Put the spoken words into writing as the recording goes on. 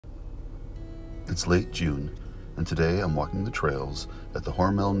It's late June, and today I'm walking the trails at the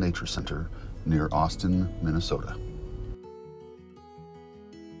Hormel Nature Center near Austin, Minnesota.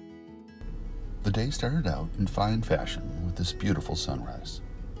 The day started out in fine fashion with this beautiful sunrise.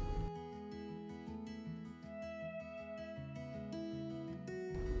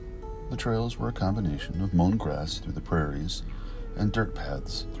 The trails were a combination of mown grass through the prairies and dirt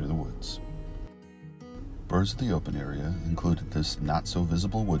paths through the woods. Birds of the open area included this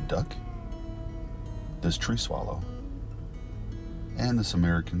not-so-visible wood duck, this tree swallow, and this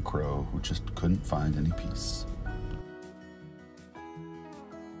American crow who just couldn't find any peace.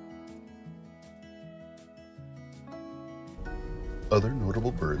 Other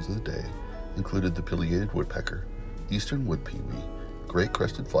notable birds of the day included the pileated woodpecker, eastern wood pewee,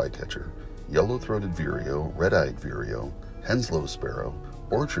 gray-crested flycatcher, yellow-throated vireo, red-eyed vireo, Henslow sparrow,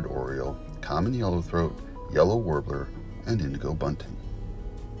 orchard oriole, common yellowthroat, yellow warbler, and indigo bunting.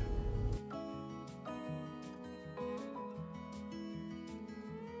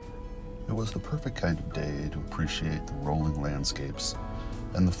 It was the perfect kind of day to appreciate the rolling landscapes,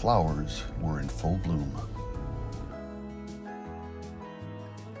 and the flowers were in full bloom.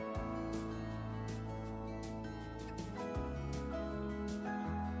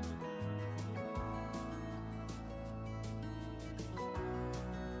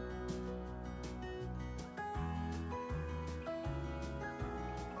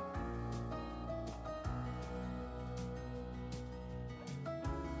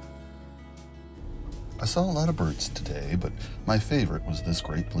 I saw a lot of birds today, but my favorite was this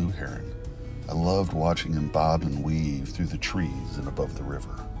great blue heron. I loved watching him bob and weave through the trees and above the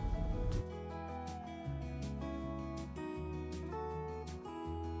river.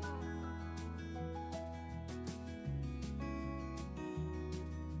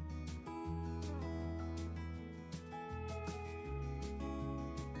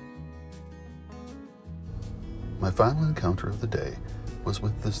 My final encounter of the day was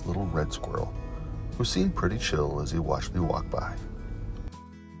with this little red squirrel, who seemed pretty chill as he watched me walk by.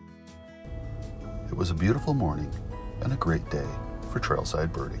 It was a beautiful morning and a great day for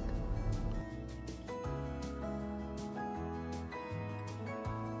trailside birding.